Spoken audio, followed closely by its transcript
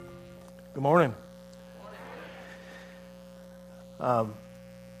Good morning.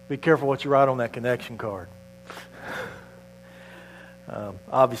 Be careful what you write on that connection card.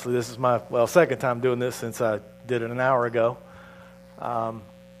 Obviously, this is my, second time doing this since I did it an hour ago.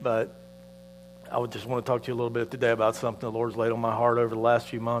 But I would just want to talk to you a little bit today about something the Lord's laid on my heart over the last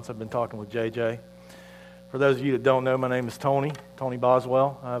few months. I've been talking with JJ. For those of you that don't know, my name is Tony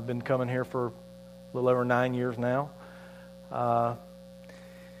Boswell. I've been coming here for a little over 9 years now.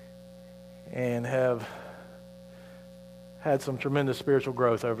 And have had some tremendous spiritual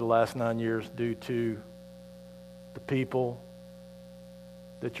growth over the last 9 years due to the people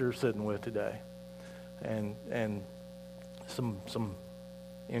that you're sitting with today, and some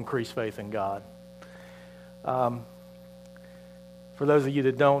increased faith in God. For those of you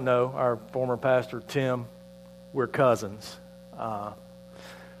that don't know, our former pastor Tim, we're cousins. I'm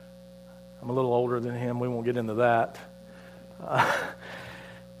a little older than him. We won't get into that.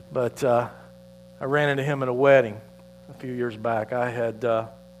 But I ran into him at a wedding a few years back. I had, let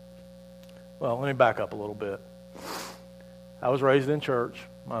me back up a little bit. I was raised in church.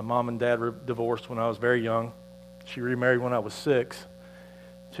 My mom and dad were divorced when I was very young. She remarried when I was 6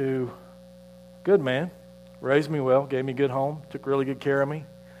 to a good man. Raised me well, gave me a good home, took really good care of me.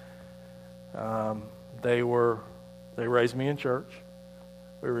 They raised me in church.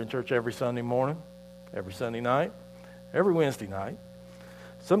 We were in church every Sunday morning, every Sunday night, every Wednesday night.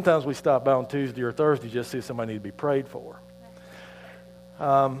 Sometimes we stop by on Tuesday or Thursday just to see if somebody needs to be prayed for.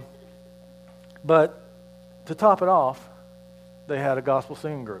 But to top it off, they had a gospel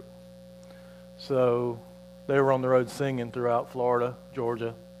singing group. So they were on the road singing throughout Florida,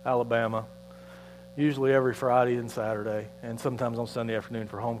 Georgia, Alabama, usually every Friday and Saturday, and sometimes on Sunday afternoon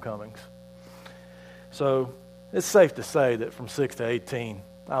for homecomings. So it's safe to say that from 6 to 18,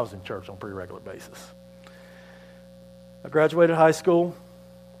 I was in church on a pretty regular basis. I graduated high school.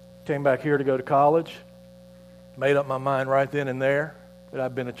 Came back here to go to college, made up my mind right then and there that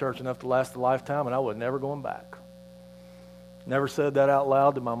I'd been in church enough to last a lifetime and I was never going back. Never said that out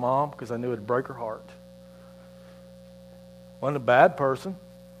loud to my mom because I knew it'd break her heart. Wasn't a bad person.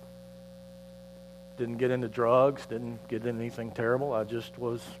 Didn't get into drugs, didn't get into anything terrible. I just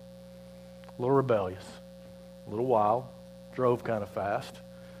was a little rebellious, a little wild, drove kind of fast,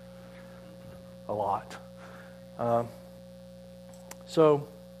 a lot. So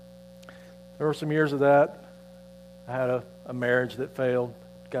there were some years of that. I had a marriage that failed.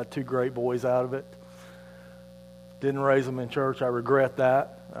 Got 2 great boys out of it. Didn't raise them in church. I regret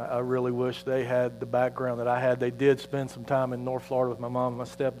that. I really wish they had the background that I had. They did spend some time in North Florida with my mom and my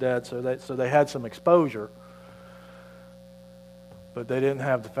stepdad, so they had some exposure. But they didn't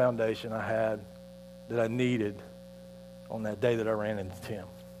have the foundation I had that I needed on that day that I ran into Tim.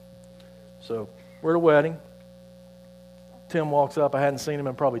 So we're at a wedding. Tim walks up. I hadn't seen him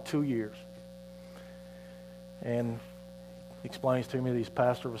in probably 2 years. And he explains to me that he's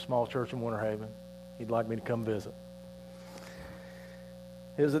pastor of a small church in Winter Haven. He'd like me to come visit.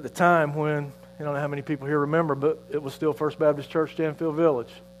 It was at the time when, I don't know how many people here remember, but it was still First Baptist Church, Stanfield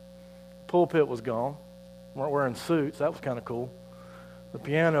Village. The pulpit was gone. We weren't wearing suits. That was kind of cool. The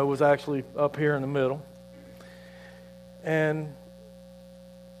piano was actually up here in the middle. And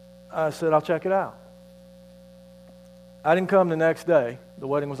I said, I'll check it out. I didn't come the next day. The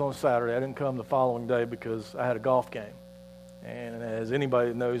wedding was on Saturday. I didn't come the following day because I had a golf game. And as anybody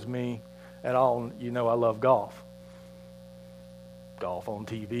that knows me at all, you know I love golf. Golf on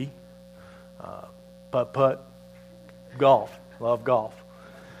TV, putt-putt, golf. Love golf.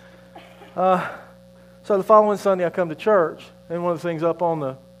 So the following Sunday I come to church, and one of the things up on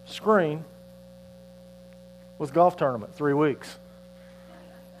the screen was golf tournament, 3 weeks.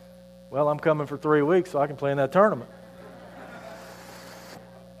 Well, I'm coming for 3 weeks so I can play in that tournament.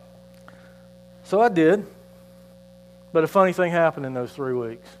 So I did, but a funny thing happened in those 3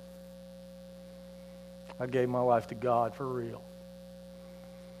 weeks. I gave my life to God for real.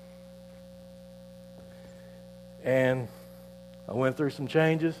 And I went through some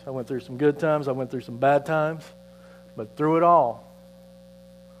changes. I went through some good times. I went through some bad times. But through it all,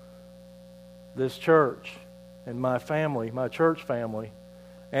 this church and my family, my church family,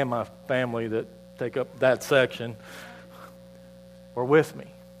 and my family that take up that section were with me.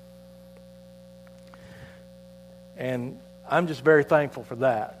 And I'm just very thankful for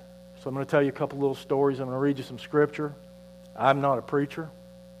that. So I'm going to tell you a couple little stories. I'm going to read you some scripture. I'm not a preacher.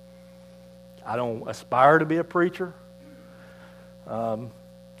 I don't aspire to be a preacher.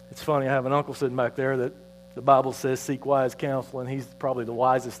 It's funny, I have an uncle sitting back there that the Bible says seek wise counsel, and he's probably the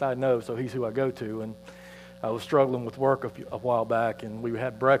wisest I know, so he's who I go to. And I was struggling with work a while back, and we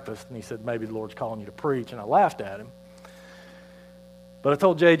had breakfast, and he said, maybe the Lord's calling you to preach, and I laughed at him. But I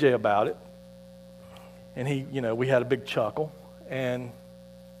told JJ about it, and we had a big chuckle, and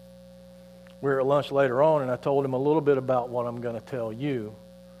we were at lunch later on, and I told him a little bit about what I'm going to tell you.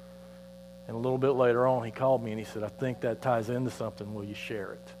 And a little bit later on, he called me and he said, I think that ties into something. Will you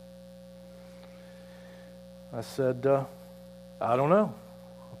share it? I said, I don't know.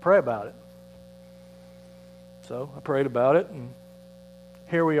 I'll pray about it. So I prayed about it, and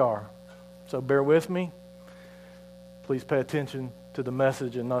here we are. So bear with me. Please pay attention to the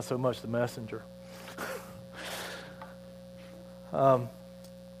message and not so much the messenger. I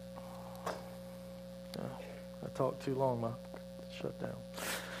talked too long. My shut down.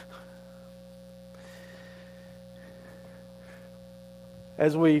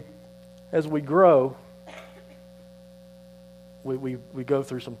 As we grow, we go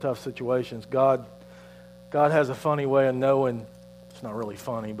through some tough situations. God has a funny way of knowing. It's not really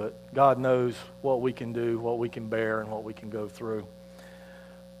funny, but God knows what we can do, what we can bear, and what we can go through.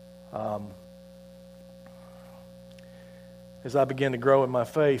 As I began to grow in my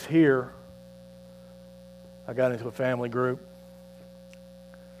faith here, I got into a family group,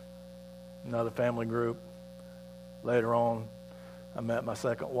 another family group. Later on, I met my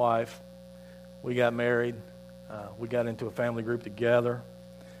second wife. We got married. We got into a family group together.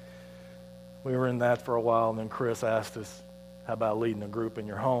 We were in that for a while, and then Chris asked us, how about leading a group in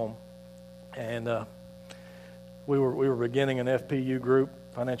your home? And we were beginning an FPU group,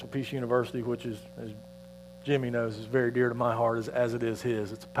 Financial Peace University, which is, as Jimmy knows, is very dear to my heart as it is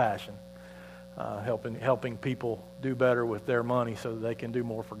his. It's a passion, helping people do better with their money so that they can do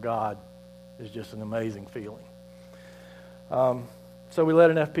more for God is just an amazing feeling. So we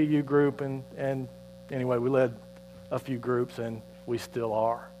led an FPU group, and anyway, we led a few groups, and we still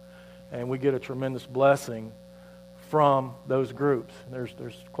are. And we get a tremendous blessing from those groups. There's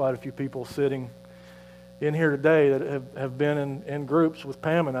quite a few people sitting in here today that have been in groups with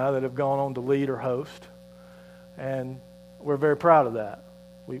Pam and I that have gone on to lead or host. And we're very proud of that.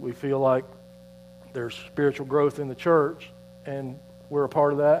 We feel like there's spiritual growth in the church, and we're a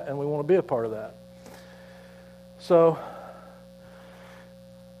part of that, and we want to be a part of that. So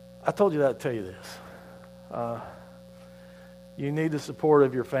I told you that to tell you this. You need the support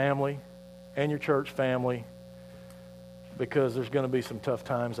of your family and your church family, because there's going to be some tough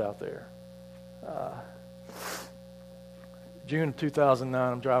times out there. June of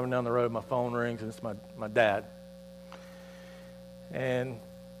 2009, I'm driving down the road, my phone rings, and it's my dad. And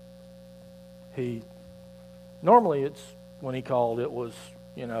normally it's, when he called, it was,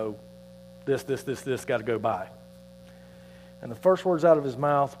 this got to go by. And the first words out of his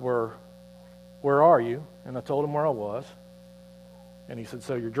mouth were, where are you? And I told him where I was. And he said,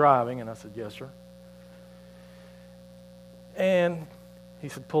 so you're driving? And I said, yes, sir. And he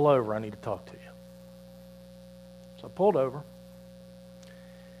said, pull over, I need to talk to you. So I pulled over,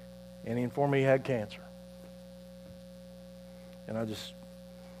 and he informed me he had cancer. And I just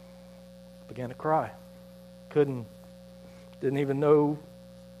began to cry. Didn't even know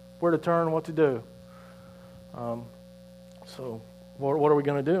where to turn, what to do. So what are we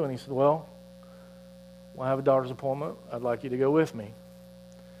going to do? And he said, well, I have a doctor's appointment. I'd like you to go with me.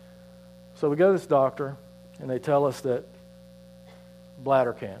 So we go to this doctor, and they tell us that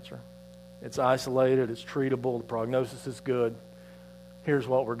bladder cancer. It's isolated, it's treatable, the prognosis is good. Here's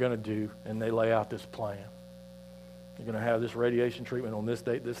what we're going to do, and they lay out this plan. You're going to have this radiation treatment on this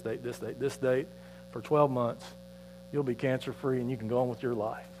date, this date, this date, this date for 12 months. You'll be cancer-free, and you can go on with your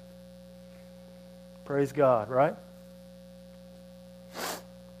life. Praise God, right?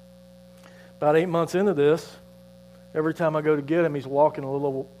 About 8 months into this, every time I go to get him, he's walking a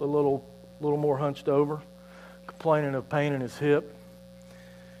little more hunched over, complaining of pain in his hip,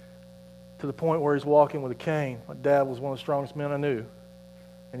 to the point where he's walking with a cane. My dad was one of the strongest men I knew,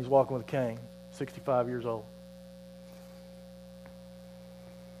 and he's walking with a cane, 65 years old.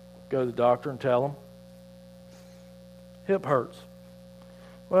 Go to the doctor and tell him, hip hurts.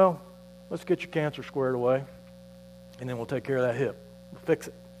 Well, let's get your cancer squared away, and then we'll take care of that hip. We'll fix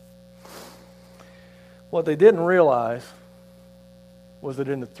it. What they didn't realize was that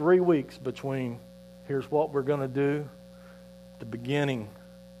in the 3 weeks between here's what we're going to do, the beginning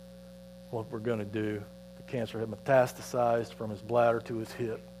what we're going to do, the cancer had metastasized from his bladder to his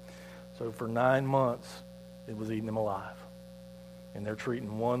hip. So for 9 months, it was eating him alive. And they're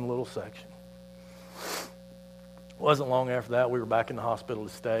treating one little section. It wasn't long after that, we were back in the hospital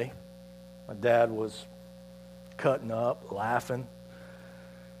to stay. My dad was cutting up, laughing.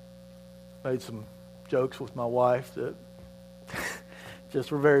 Made some jokes with my wife that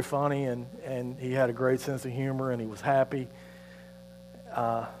just were very funny, and he had a great sense of humor, and he was happy.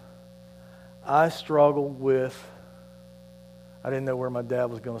 I struggled with I didn't know where my dad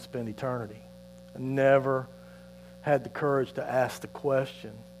was going to spend eternity. I never had the courage to ask the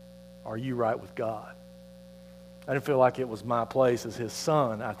question, are you right with God? I didn't feel like it was my place as his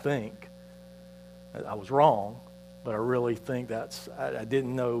son, I think. I was wrong, but I really think I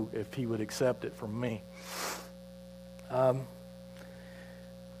didn't know if he would accept it from me. A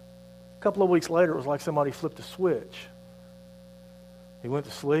couple of weeks later, it was like somebody flipped a switch. He went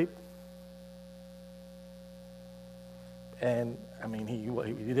to sleep. And, I mean, he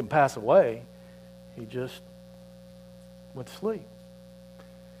didn't pass away. He just went to sleep.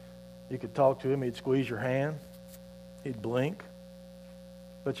 You could talk to him. He'd squeeze your hand. He'd blink.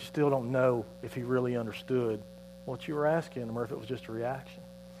 But you still don't know if he really understood what you were asking him or if it was just a reaction.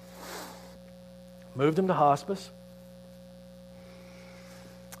 Moved him to hospice.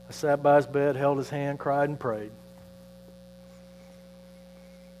 I sat by his bed, held his hand, cried, and prayed.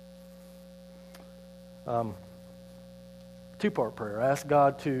 Two-part prayer. I asked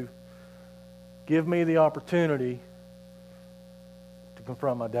God to give me the opportunity to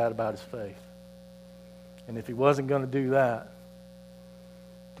confront my dad about his faith. And if he wasn't going to do that,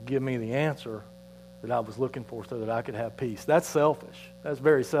 to give me the answer that I was looking for so that I could have peace. That's selfish. That's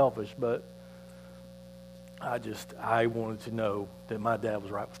very selfish, but I wanted to know that my dad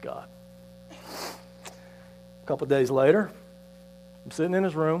was right with God. A couple of days later, I'm sitting in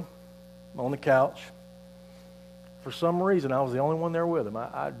his room on the couch. For some reason, I was the only one there with him.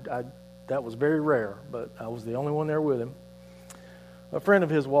 That was very rare, but I was the only one there with him. A friend of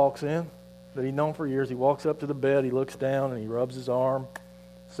his walks in that he'd known for years. He walks up to the bed, he looks down, and he rubs his arm,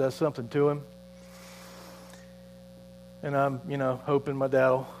 says something to him. And I'm, hoping my dad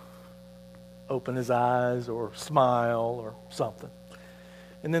will open his eyes or smile or something.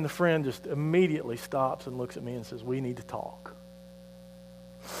 And then the friend just immediately stops and looks at me and says, "We need to talk."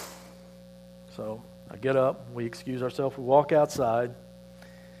 So I get up, we excuse ourselves, we walk outside,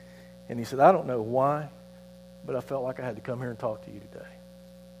 and he said, "I don't know why, but I felt like I had to come here and talk to you today."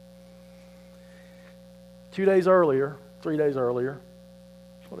 3 days earlier,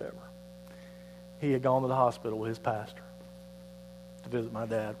 whatever, he had gone to the hospital with his pastor to visit my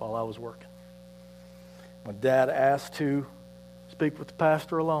dad while I was working. My dad asked to speak with the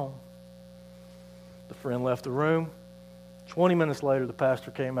pastor alone. The friend left the room. 20 minutes later, the pastor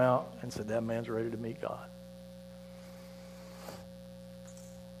came out and said, "That man's ready to meet God."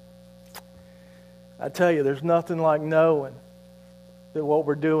 I tell you, there's nothing like knowing that what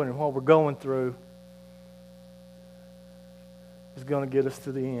we're doing and what we're going through is going to get us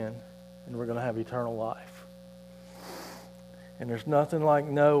to the end, and we're going to have eternal life. And there's nothing like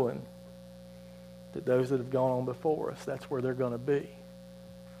knowing that those that have gone on before us, that's where they're going to be.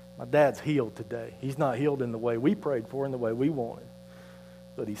 My dad's healed today. He's not healed in the way we prayed for, in the way we wanted,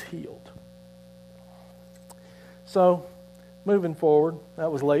 but he's healed. So, moving forward,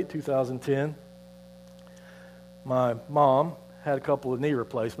 that was late 2010. My mom had a couple of knee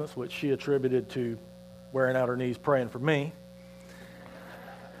replacements, which she attributed to wearing out her knees praying for me.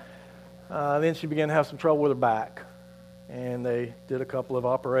 Then she began to have some trouble with her back, and they did a couple of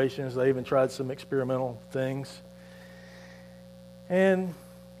operations. They even tried some experimental things. And,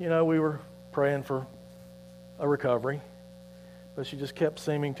 we were praying for a recovery, but she just kept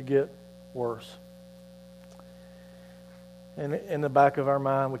seeming to get worse. And in the back of our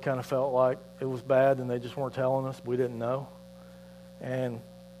mind, we kind of felt like it was bad and they just weren't telling us. We didn't know. And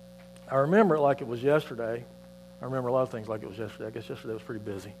I remember it like it was yesterday. I remember a lot of things like it was yesterday. I guess yesterday was pretty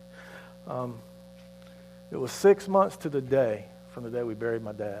busy. It was 6 months to the day from the day we buried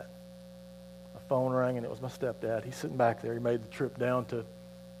my dad. My phone rang, and it was my stepdad. He's sitting back there. He made the trip down to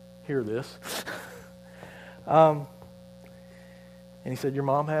hear this. And he said, "Your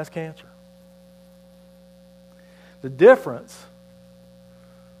mom has cancer." The difference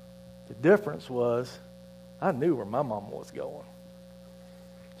was I knew where my mom was going.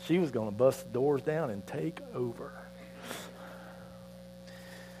 She was going to bust the doors down and take over.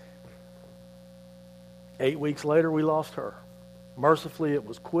 8 weeks later, we lost her. Mercifully, it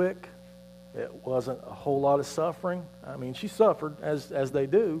was quick. It wasn't a whole lot of suffering. I mean, she suffered, as they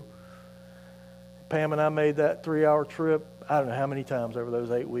do. Pam and I made that 3-hour trip, I don't know how many times over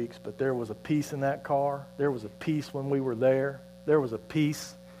those 8 weeks, but there was a peace in that car. There was a peace when we were there. There was a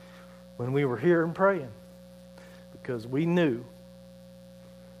peace when we were here and praying. Because we knew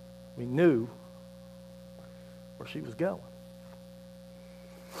where she was going.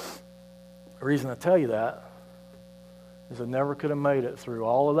 The reason I tell you that is I never could have made it through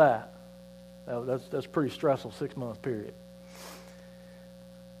all of that. That's a pretty stressful 6-month period.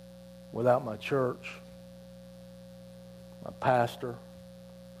 Without my church, my pastor,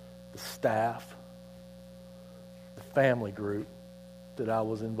 the staff, the family group that I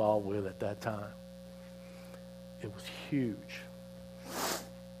was involved with at that time. It was huge.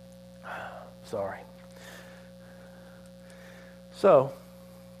 Sorry. So,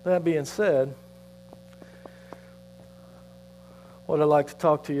 that being said, what I'd like to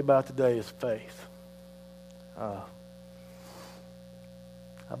talk to you about today is faith. I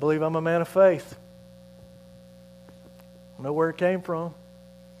believe I'm a man of faith. I know where it came from.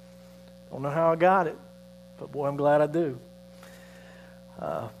 Don't know how I got it, but boy, I'm glad I do.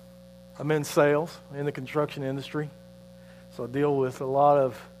 I'm in sales, in the construction industry, so I deal with a lot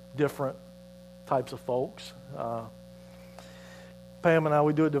of different types of folks. Pam and I,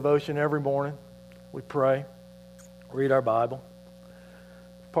 we do a devotion every morning. We pray, read our Bible.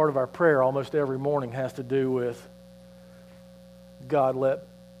 Part of our prayer almost every morning has to do with God,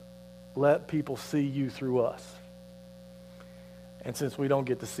 let people see you through us. And since we don't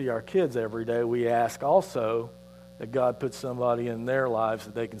get to see our kids every day, we ask also that God puts somebody in their lives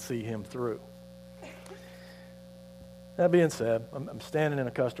that they can see him through. That being said, I'm standing in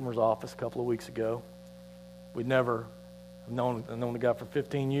a customer's office a couple of weeks ago. I've known the guy for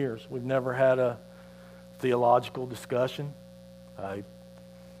 15 years. We've never had a theological discussion. I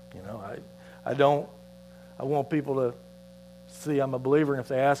want people to see I'm a believer, and if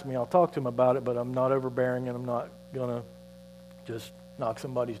they ask me, I'll talk to them about it, but I'm not overbearing, and I'm not going to just knock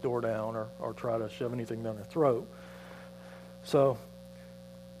somebody's door down or try to shove anything down their throat. So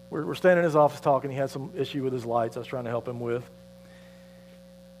we're standing in his office talking. He had some issue with his lights I was trying to help him with.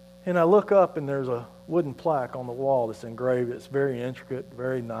 And I look up, and there's a wooden plaque on the wall that's engraved. It's very intricate,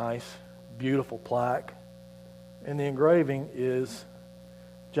 very nice, beautiful plaque. And the engraving is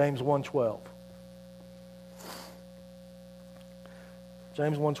James 1:12.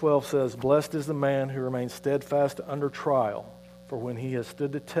 James 1:12 says, "Blessed is the man who remains steadfast under trial, for when he has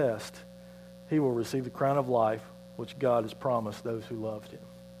stood the test, he will receive the crown of life, which God has promised those who loved him."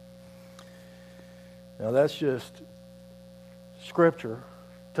 Now that's just Scripture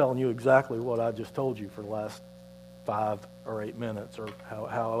telling you exactly what I just told you for the last 5 or 8 minutes, or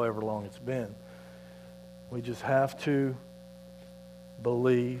however long it's been. We just have to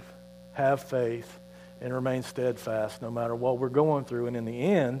believe, have faith, and remain steadfast no matter what we're going through. And in the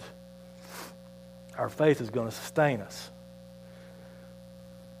end, our faith is going to sustain us.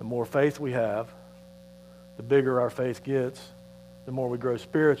 The more faith we have, the bigger our faith gets, the more we grow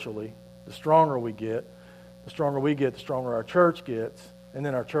spiritually, the stronger we get. The stronger we get, the stronger our church gets, and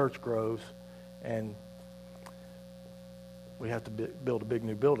then our church grows, and we have to build a big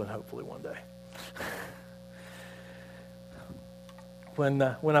new building hopefully one day. When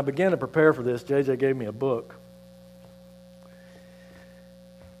I began to prepare for this, JJ gave me a book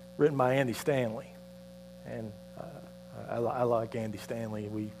written by Andy Stanley. And I like Andy Stanley.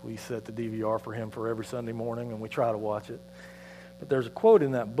 We set the DVR for him for every Sunday morning, and we try to watch it. But there's a quote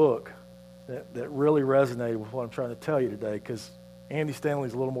in that book that really resonated with what I'm trying to tell you today, because Andy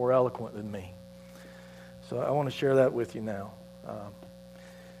Stanley's a little more eloquent than me. So I want to share that with you now.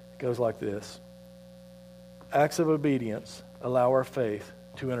 It goes like this. Acts of obedience allow our faith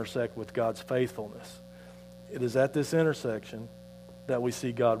to intersect with God's faithfulness. It is at this intersection that we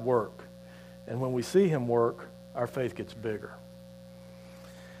see God work. And when we see him work, our faith gets bigger.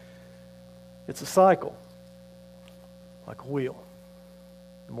 It's a cycle, like a wheel.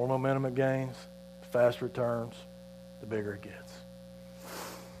 The more momentum it gains, the faster it turns, the bigger it gets.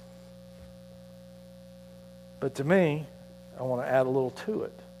 But to me, I want to add a little to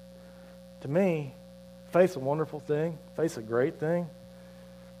it. To me, faith's a wonderful thing. Faith's a great thing.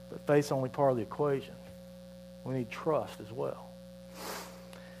 But faith's only part of the equation. We need trust as well.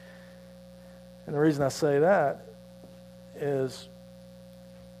 And the reason I say that is,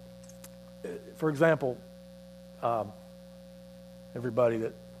 for example, everybody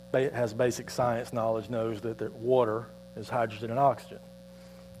that has basic science knowledge knows that water is hydrogen and oxygen.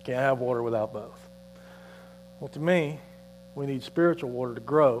 Can't have water without both. Well, to me, we need spiritual water to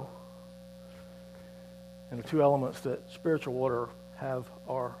grow. And the two elements that spiritual water have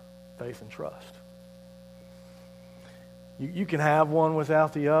are faith and trust. You can have one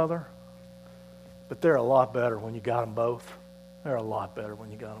without the other, but they're a lot better when you got them both. They're a lot better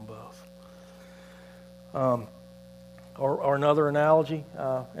when you got them both. Or another analogy,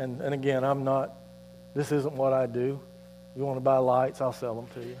 and again, this isn't what I do. You want to buy lights, I'll sell them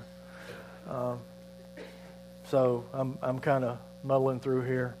to you. So I'm kind of muddling through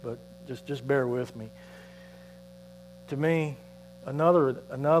here, but just bear with me. To me, another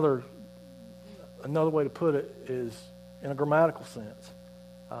way to put it is in a grammatical sense.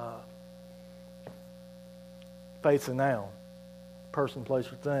 Faith's a noun, person,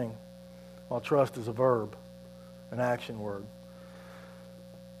 place, or thing, while trust is a verb. an action word.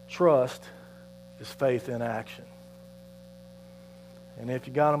 Trust is faith in action. And if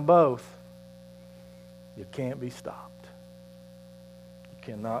you got them both, you can't be stopped. You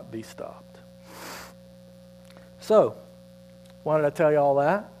cannot be stopped. So, why did I tell you all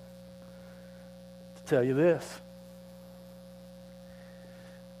that? To tell you this.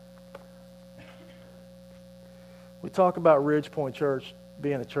 We talk about Ridge Point Church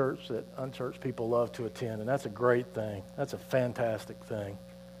being a church that unchurched people love to attend, and that's a great thing. That's a fantastic thing.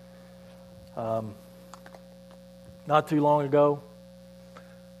 Not too long ago,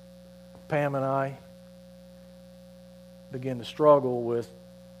 Pam and I began to struggle with,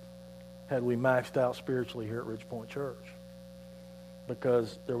 had we maxed out spiritually here at Ridge Point Church?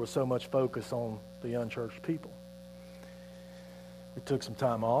 Because there was so much focus on the unchurched people. We took some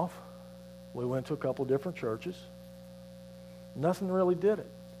time off. We went to a couple different churches. Nothing really did it.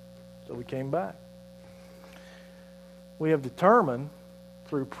 So we came back. We have determined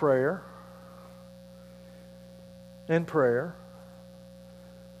through prayer that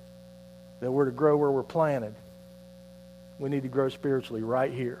we're to grow where we're planted. We need to grow spiritually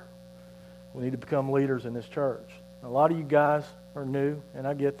right here. We need to become leaders in this church. A lot of you guys are new, and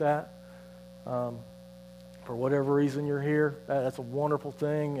I get that. For whatever reason you're here, that's a wonderful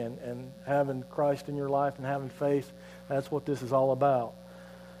thing, and having Christ in your life and having faith, that's what this is all about.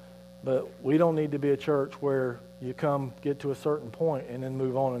 But we don't need to be a church where you get to a certain point and then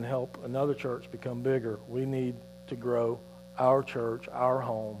move on and help another church become bigger. We need to grow our church, our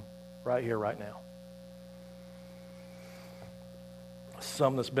home, right here, right now.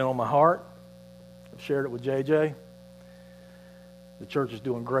 Something that's been on my heart. I've shared it with JJ. The church is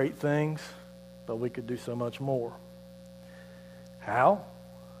doing great things, but we could do so much more. How?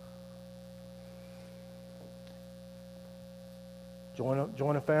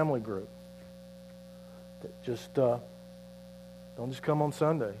 Join a family group. Just don't just come on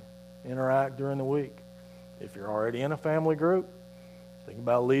Sunday. Interact during the week. If you're already in a family group, think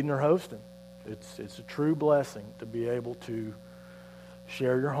about leading or hosting. It's a true blessing to be able to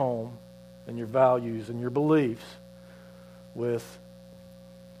share your home and your values and your beliefs with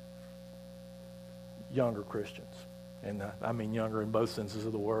younger Christians. And I mean younger in both senses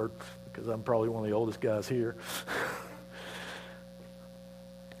of the word, because I'm probably one of the oldest guys here.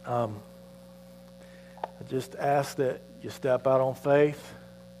 I just ask that you step out on faith,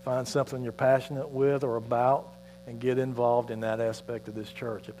 find something you're passionate with or about, and get involved in that aspect of this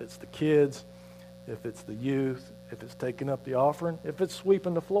church. If it's the kids, if it's the youth, if it's taking up the offering, if it's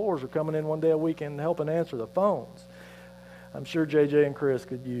sweeping the floors or coming in one day a week and helping answer the phones. I'm sure JJ and Chris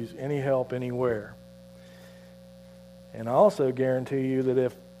could use any help anywhere. And I also guarantee you that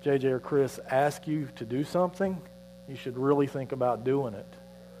if JJ or Chris ask you to do something, you should really think about doing it.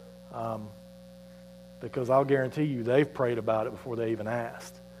 Because I'll guarantee you they've prayed about it before they even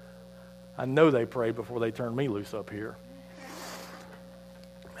asked. I know they prayed before they turned me loose up here.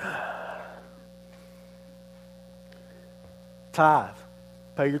 Tithe.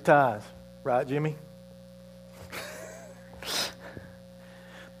 Pay your tithes. Right, Jimmy?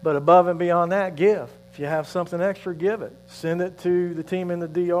 But above and beyond that, give. If you have something extra, give it. Send it to the team in the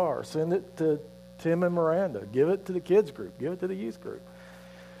DR. Send it to Tim and Miranda. Give it to the kids group. Give it to the youth group.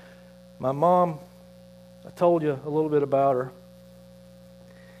 My mom, I told you a little bit about her.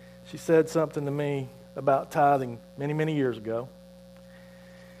 She said something to me about tithing many, many years ago.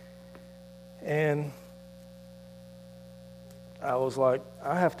 And I was like,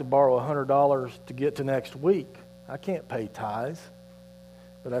 I have to borrow $100 to get to next week. I can't pay tithes.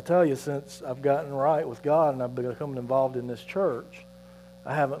 But I tell you, since I've gotten right with God and I've become involved in this church,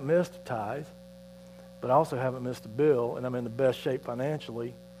 I haven't missed a tithe, but I also haven't missed a bill, and I'm in the best shape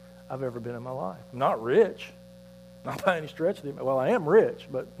financially I've ever been in my life. I'm not rich, not by any stretch of the imagination. Well, I am rich,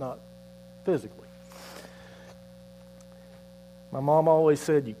 but not physically. My mom always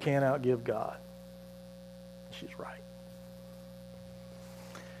said, you can't outgive God. She's right.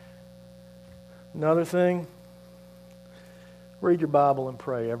 Another thing, read your Bible and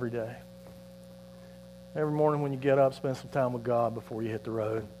pray every day. Every morning when you get up, spend some time with God before you hit the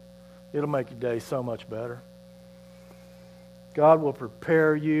road. It'll make your day so much better. God will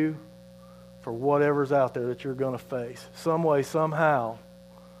prepare you for whatever's out there that you're going to face. Some way, somehow,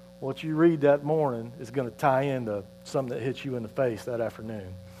 what you read that morning is going to tie into something that hits you in the face that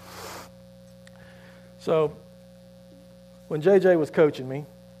afternoon. So, when JJ was coaching me,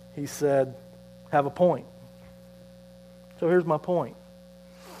 he said, have a point. So here's my point.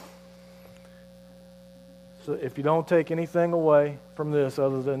 So if you don't take anything away from this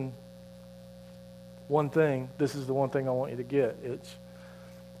other than one thing, this is the one thing I want you to get. It's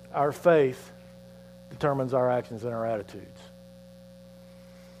our faith determines our actions and our attitudes.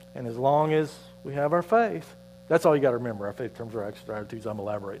 And as long as we have our faith, that's all you got to remember. Our faith determines our actions and our attitudes. I'm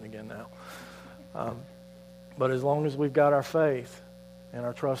elaborating again now. But as long as we've got our faith and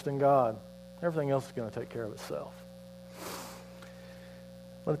our trust in God, everything else is going to take care of itself.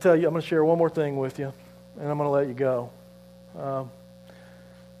 I'm going to share one more thing with you, and I'm going to let you go. A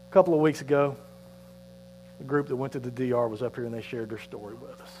couple of weeks ago, the group that went to the DR was up here, and they shared their story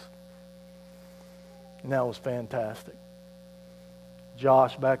with us. And that was fantastic.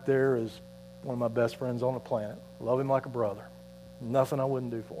 Josh back there is one of my best friends on the planet. Love him like a brother. Nothing I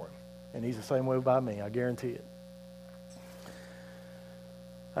wouldn't do for him. And he's the same way by me, I guarantee it.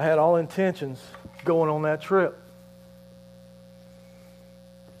 I had all intentions going on that trip.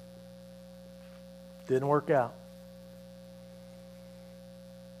 Didn't work out.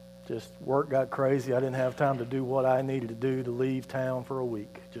 Just work got crazy. I didn't have time to do what I needed to do to leave town for a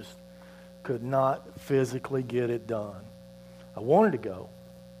week. Just could not physically get it done. I wanted to go.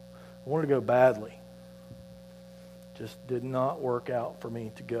 I wanted to go badly. Just did not work out for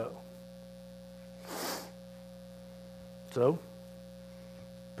me to go. So,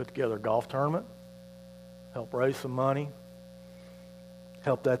 put together a golf tournament, help raise some money,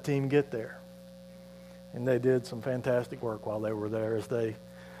 help that team get there. And they did some fantastic work while they were there, as they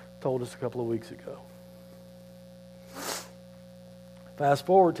told us a couple of weeks ago. Fast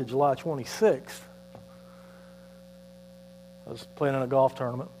forward to July 26th. I was playing in a golf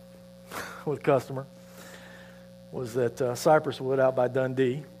tournament with a customer. Was at Cypress Wood out by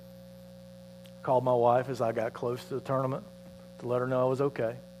Dundee. Called my wife as I got close to the tournament to let her know I was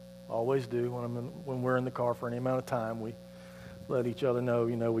okay. Always do when we're in the car for any amount of time. We let each other know,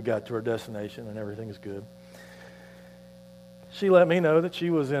 we got to our destination and everything is good. She let me know that she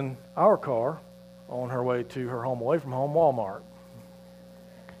was in our car on her way to her home away from home Walmart.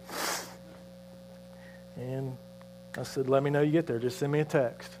 And I said, let me know you get there. Just send me a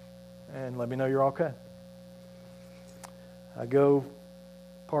text and let me know you're okay. I go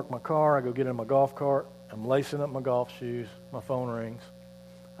park my car. I go get in my golf cart. I'm lacing up my golf shoes. My phone rings.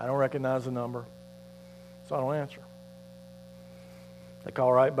 I don't recognize the number, so I don't answer. They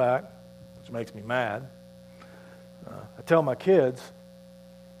call right back, which makes me mad. I tell my kids,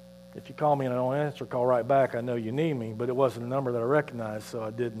 if you call me and I don't answer, call right back. I know you need me, but it wasn't a number that I recognized, so I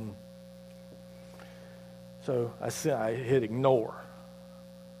didn't. So I hit ignore.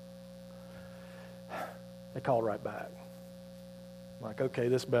 They called right back. I'm like, okay,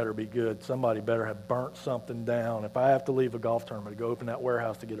 this better be good. Somebody better have burnt something down. If I have to leave a golf tournament to go open that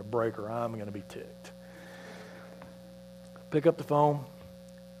warehouse to get a breaker, I'm going to be ticked. Pick up the phone.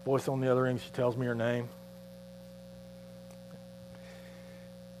 Voice on the other end, she tells me her name.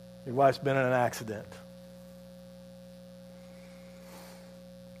 Your wife's been in an accident.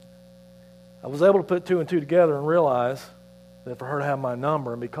 I was able to put two and two together and realize that for her to have my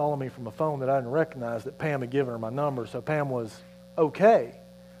number and be calling me from a phone that I didn't recognize, that Pam had given her my number. So Pam was okay,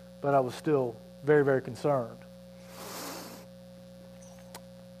 but I was still very, very concerned.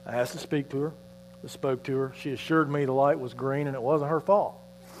 I asked to speak to her. I spoke to her. She assured me the light was green and it wasn't her fault.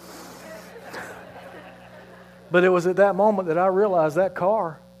 But it was at that moment that I realized that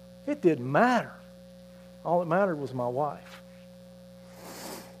car, it didn't matter. All that mattered was my wife.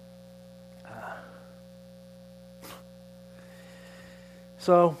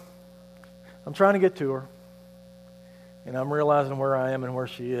 So I'm trying to get to her, and I'm realizing where I am and where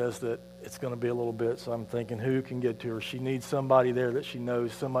she is, that it's going to be a little bit. So I'm thinking, who can get to her? She needs somebody there that she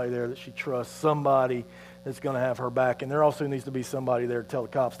knows, somebody there that she trusts, somebody that's going to have her back. And there also needs to be somebody there to tell the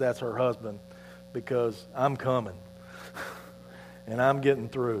cops that's her husband, because I'm coming, and I'm getting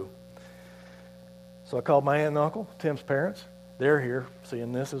through. So I called my aunt and uncle, Tim's parents. They're here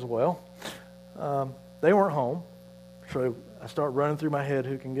seeing this as well. They weren't home, so I start running through my head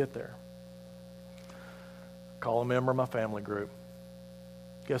who can get there. Call a member of my family group.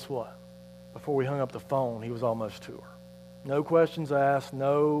 Guess what? Before we hung up the phone, he was almost to her. No questions asked,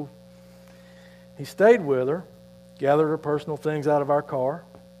 no. He stayed with her, gathered her personal things out of our car,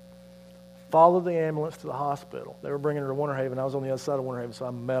 followed the ambulance to the hospital. They were bringing her to Winter Haven. I was on the other side of Winter Haven, so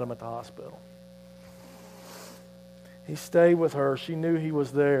I met him at the hospital. He stayed with her. She knew he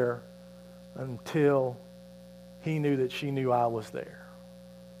was there until he knew that she knew I was there.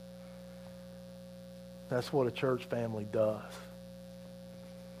 That's what a church family does.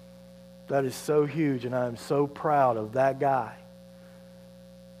 That is so huge, and I am so proud of that guy.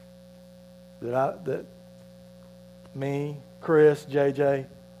 That me, Chris, JJ,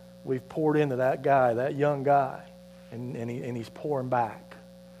 we've poured into that guy, that young guy, and he's pouring back.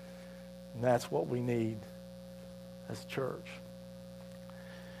 And that's what we need as a church.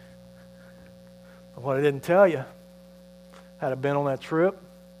 What I didn't tell you, had I been on that trip,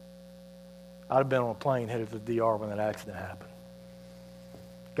 I'd have been on a plane headed to the DR when that accident happened.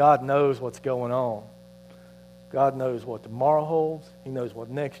 God knows what's going on. God knows what tomorrow holds. He knows what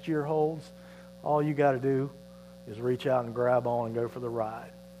next year holds. All you got to do is reach out and grab on and go for the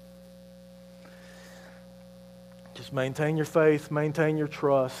ride. Just maintain your faith, maintain your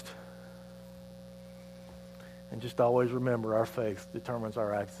trust, and just always remember our faith determines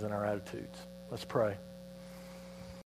our actions and our attitudes. Let's pray.